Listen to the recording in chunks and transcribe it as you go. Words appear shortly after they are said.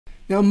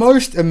Now,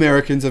 most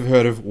Americans have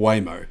heard of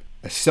WAYMO,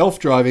 a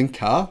self-driving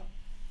car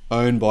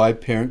owned by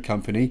parent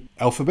company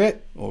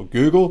Alphabet or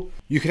Google.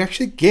 You can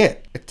actually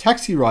get a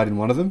taxi ride in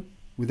one of them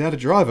without a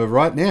driver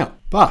right now.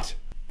 But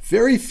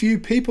very few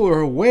people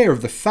are aware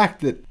of the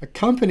fact that a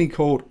company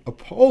called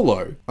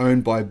Apollo,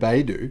 owned by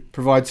Baidu,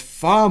 provides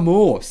far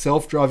more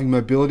self-driving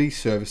mobility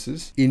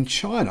services in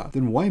China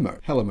than WAYMO.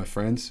 Hello, my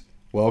friends.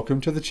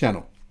 Welcome to the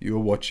channel. You are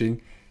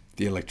watching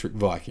the Electric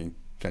Viking.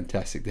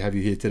 Fantastic to have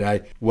you here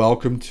today.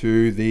 Welcome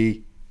to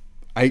the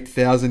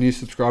 8,000 new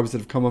subscribers that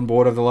have come on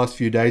board over the last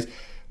few days.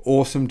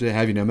 Awesome to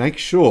have you. Now make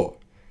sure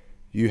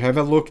you have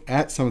a look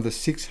at some of the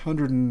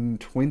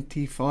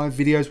 625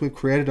 videos we've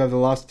created over the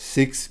last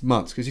 6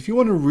 months. Because if you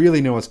want to really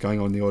know what's going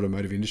on in the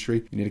automotive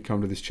industry, you need to come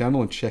to this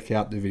channel and check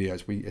out the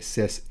videos. We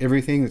assess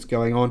everything that's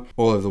going on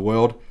all over the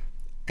world.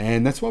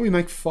 And that's why we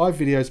make 5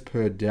 videos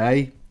per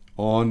day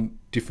on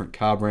different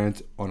car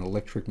brands, on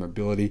electric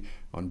mobility,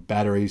 on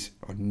batteries,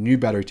 on new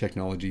battery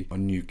technology,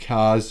 on new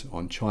cars,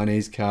 on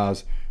Chinese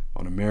cars,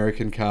 on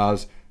American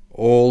cars,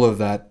 all of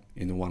that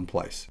in the one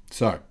place.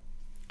 So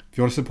if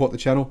you want to support the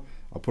channel,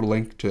 I'll put a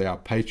link to our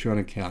Patreon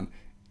account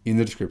in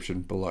the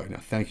description below. Now,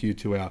 thank you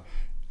to our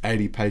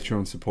 80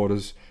 Patreon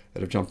supporters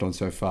that have jumped on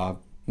so far.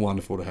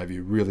 Wonderful to have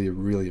you. Really,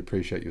 really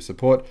appreciate your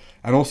support.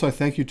 And also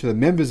thank you to the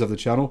members of the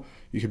channel.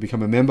 You can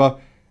become a member,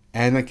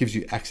 and that gives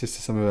you access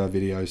to some of our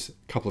videos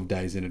a couple of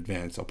days in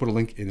advance. I'll put a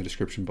link in the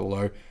description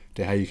below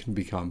to how you can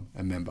become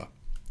a member.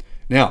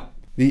 Now,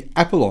 the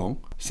Apollon,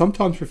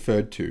 sometimes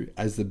referred to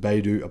as the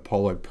Baidu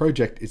Apollo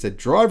project, is a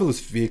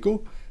driverless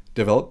vehicle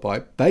developed by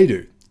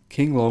Baidu,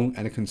 King Long,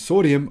 and a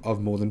consortium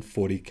of more than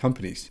 40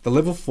 companies. The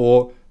Level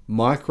 4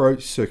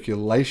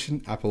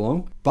 micro-circulation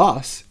Apollon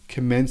bus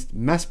commenced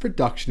mass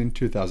production in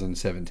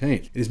 2017.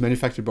 It is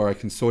manufactured by a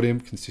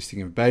consortium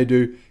consisting of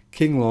Baidu,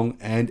 King Long,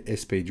 and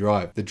SP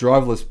Drive. The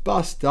driverless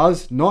bus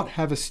does not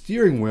have a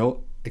steering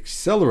wheel,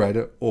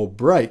 accelerator, or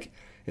brake.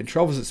 It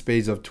travels at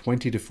speeds of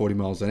 20 to 40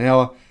 miles an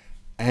hour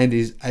and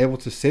is able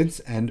to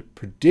sense and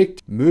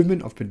predict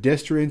movement of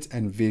pedestrians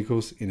and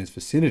vehicles in its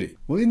vicinity.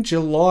 Well, in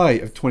July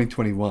of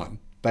 2021,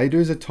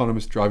 Baidu's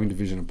autonomous driving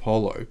division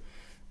Apollo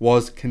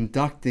was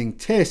conducting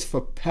tests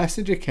for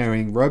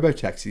passenger-carrying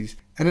robotaxis,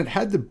 and it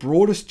had the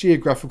broadest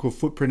geographical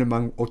footprint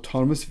among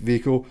autonomous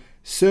vehicle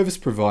service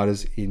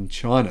providers in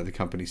China, the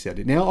company said.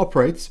 It now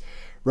operates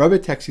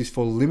robotaxis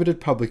for limited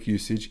public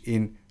usage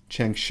in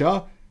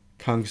Changsha,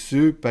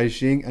 Guangzhou,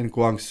 Beijing, and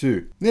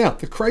Guangzhou. Now,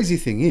 the crazy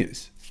thing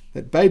is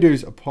that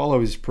Baidu's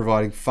Apollo is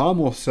providing far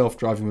more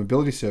self-driving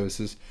mobility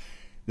services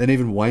than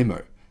even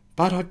WAYMO.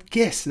 But I'd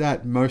guess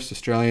that most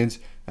Australians,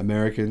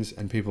 Americans,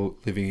 and people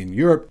living in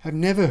Europe have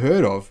never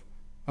heard of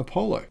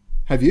Apollo.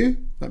 Have you?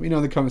 Let me know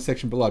in the comment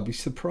section below. I'd be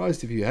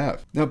surprised if you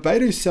have. Now,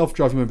 Baidu's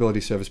self-driving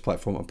mobility service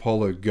platform,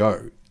 Apollo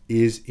Go,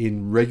 is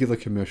in regular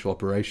commercial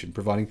operation,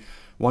 providing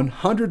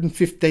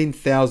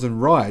 115,000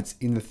 rides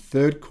in the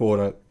third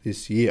quarter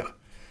this year.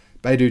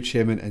 Baidu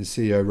Chairman and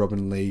CEO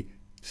Robin Li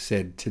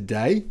said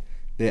today,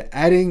 they're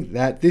adding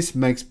that this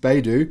makes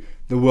Baidu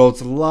the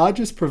world's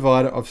largest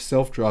provider of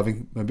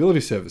self-driving mobility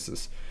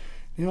services.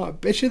 You know, I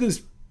bet you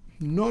there's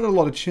not a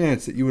lot of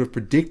chance that you would have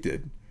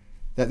predicted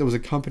that there was a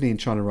company in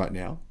China right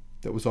now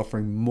that was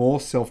offering more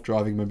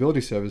self-driving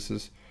mobility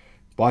services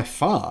by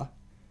far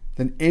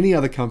than any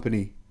other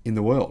company in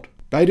the world.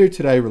 Baidu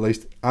today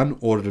released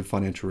unaudited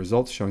financial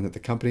results showing that the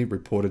company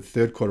reported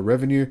third quarter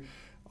revenue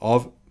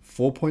of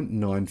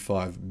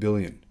 4.95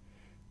 billion.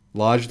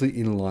 Largely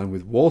in line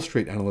with Wall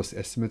Street analyst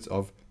estimates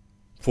of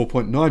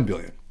 4.9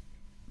 billion.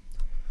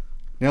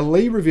 Now,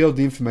 Li revealed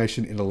the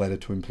information in a letter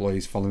to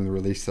employees following the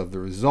release of the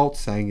results,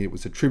 saying it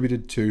was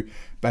attributed to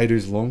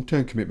Baidu's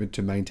long-term commitment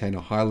to maintain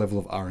a high level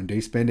of R&D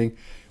spending,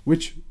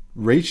 which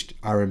reached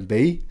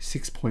RMB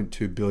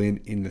 6.2 billion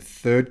in the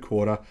third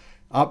quarter,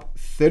 up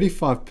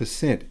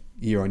 35%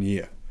 year on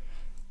year.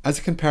 As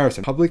a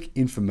comparison, public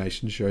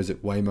information shows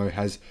that WAYMO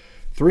has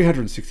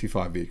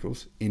 365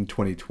 vehicles in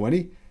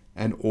 2020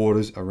 and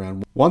orders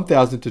around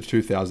 1,000 to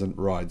 2,000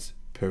 rides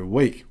per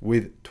week,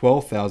 with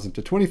 12,000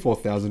 to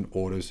 24,000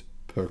 orders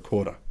per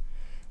quarter.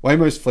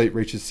 WAYMO's fleet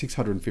reaches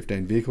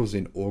 615 vehicles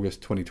in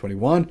August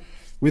 2021,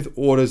 with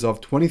orders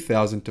of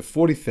 20,000 to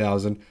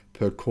 40,000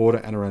 per quarter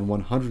and around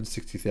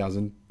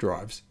 160,000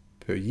 drives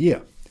per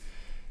year.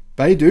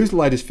 Baidu's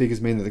latest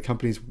figures mean that the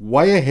company is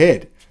way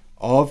ahead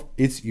of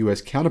its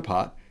US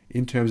counterpart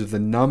in terms of the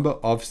number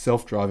of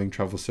self-driving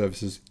travel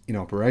services in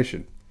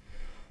operation.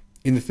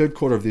 In the third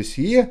quarter of this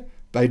year,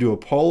 Baidu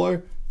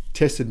Apollo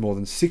tested more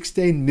than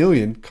 16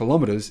 million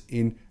kilometers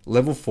in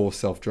level 4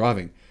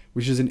 self-driving,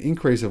 which is an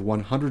increase of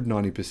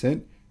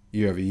 190%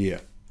 year over year.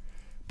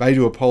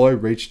 Baidu Apollo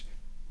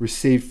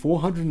received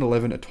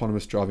 411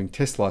 autonomous driving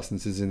test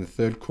licenses in the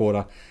third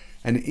quarter,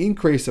 an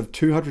increase of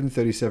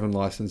 237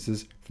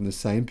 licenses from the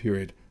same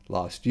period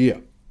last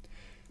year.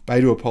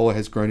 Baidu Apollo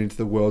has grown into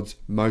the world's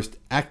most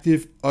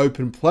active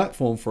open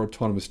platform for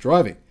autonomous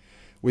driving,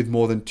 with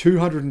more than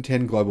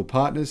 210 global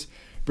partners,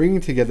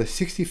 bringing together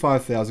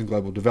 65,000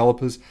 global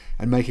developers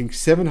and making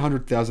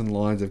 700,000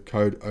 lines of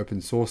code open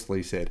source,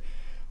 Li said.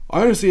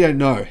 I honestly don't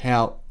know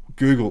how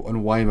Google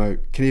and Waymo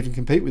can even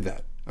compete with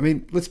that. I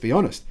mean, let's be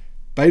honest.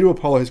 Beidou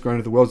Apollo has grown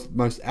to the world's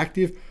most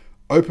active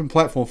open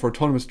platform for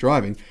autonomous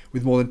driving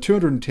with more than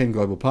 210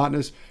 global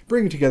partners,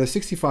 bringing together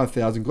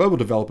 65,000 global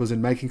developers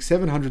and making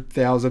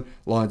 700,000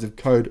 lines of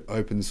code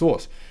open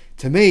source.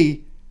 To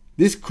me,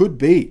 this could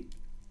be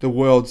the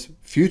world's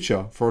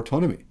future for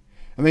autonomy.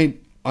 I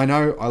mean, I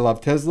know I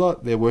love Tesla.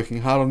 They're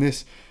working hard on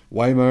this.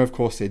 Waymo, of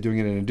course, they're doing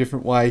it in a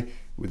different way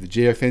with the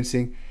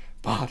geofencing.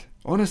 But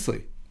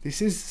honestly,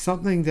 this is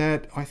something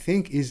that I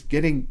think is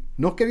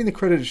not getting the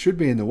credit it should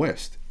be in the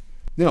West.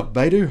 Now,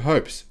 Beidou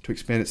hopes to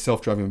expand its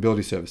self-driving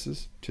mobility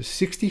services to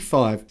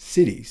 65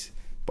 cities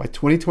by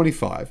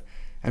 2025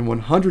 and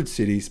 100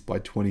 cities by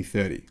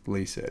 2030,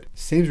 Lee said.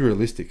 Seems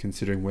realistic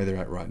considering where they're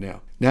at right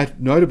now. Now,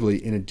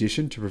 notably, in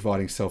addition to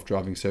providing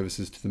self-driving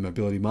services to the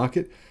mobility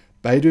market,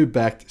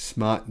 Beidou-backed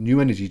smart new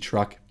energy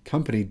truck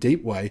company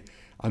Deepway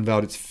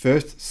unveiled its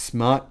first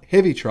smart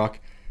heavy truck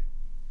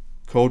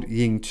called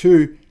Ying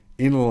 2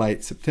 in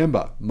late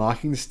September,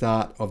 marking the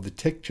start of the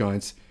tech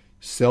giant's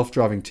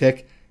self-driving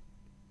tech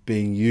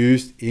being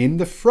used in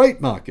the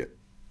freight market.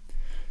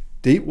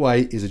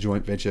 Deepway is a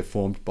joint venture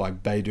formed by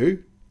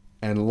Beidou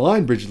and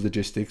Lionbridge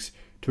Logistics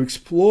to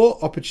explore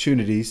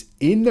opportunities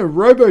in the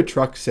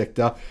robo-truck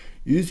sector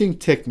using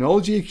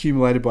technology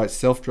accumulated by its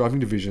self-driving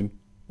division,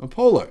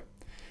 Apollo.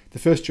 The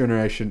first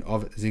generation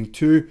of Xing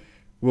 2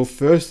 will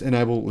first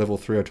enable level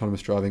 3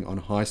 autonomous driving on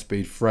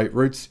high-speed freight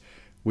routes,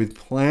 with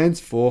plans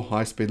for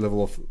high-speed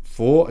level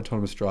 4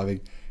 autonomous driving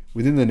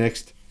within the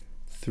next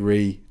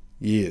 3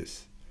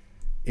 years.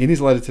 In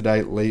his letter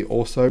today, Lee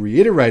also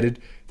reiterated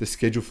the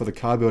schedule for the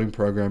car building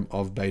program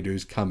of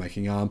Beidou's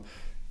car-making arm,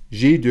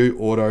 Jidu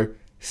Auto,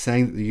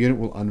 saying that the unit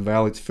will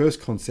unveil its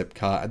first concept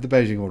car at the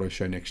Beijing Auto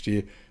Show next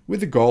year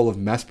with the goal of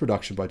mass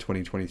production by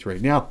 2023.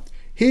 Now,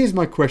 here's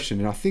my question,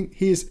 and I think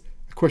here's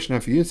a question I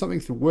have for you and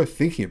something worth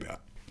thinking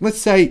about. Let's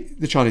say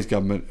the Chinese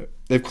government,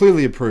 they've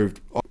clearly approved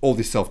all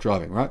this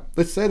self-driving, right?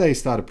 Let's say they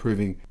start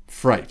approving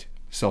freight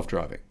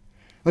self-driving.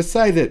 Let's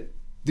say that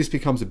this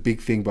becomes a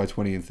big thing by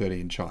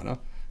 2030 in China,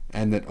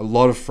 and that a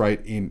lot of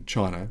freight in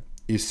China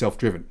is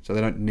self-driven, so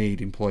they don't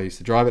need employees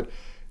to drive it.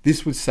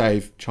 This would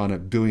save China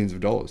billions of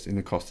dollars in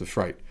the cost of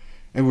freight,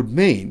 and would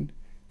mean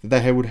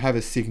that they would have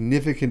a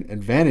significant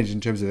advantage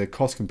in terms of their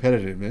cost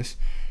competitiveness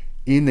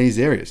in these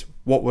areas.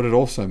 What would it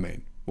also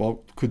mean?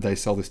 Well, could they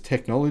sell this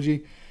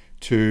technology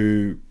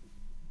to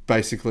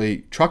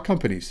basically truck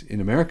companies in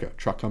America,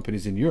 truck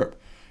companies in Europe,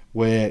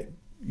 where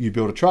you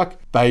build a truck,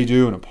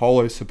 Beidou and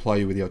Apollo supply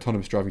you with the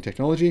autonomous driving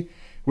technology,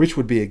 which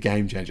would be a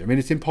game changer. I mean,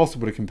 it's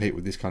impossible to compete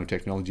with this kind of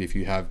technology if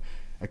you have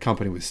a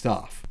company with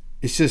staff.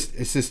 It's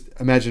just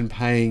imagine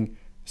paying,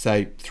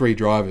 say, 3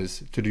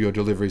 drivers to do your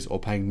deliveries, or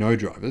paying no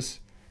drivers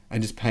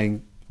and just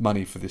paying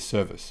money for this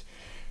service.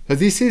 So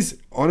this is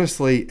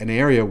honestly an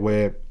area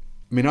where,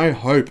 I mean, I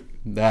hope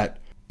that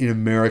in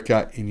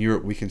America, in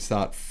Europe, we can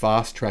start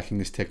fast tracking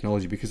this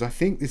technology, because I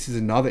think this is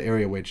another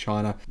area where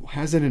China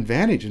has an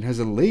advantage and has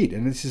a lead.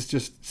 And this is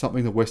just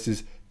something the West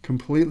is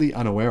completely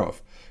unaware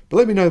of. But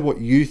let me know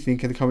what you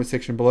think in the comment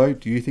section below.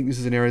 Do you think this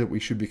is an area that we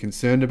should be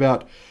concerned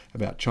about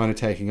China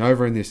taking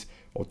over in this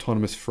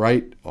autonomous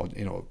freight, or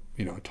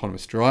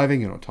autonomous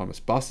driving and autonomous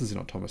buses and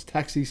autonomous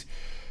taxis?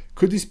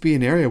 Could this be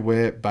an area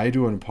where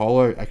Beidou and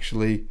Apollo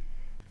actually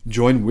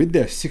join with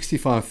their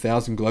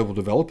 65,000 global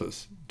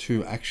developers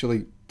to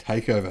actually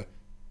take over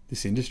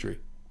this industry?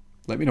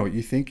 Let me know what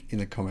you think in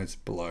the comments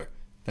below.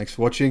 Thanks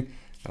for watching.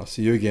 I'll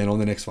see you again on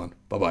the next one.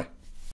 Bye-bye.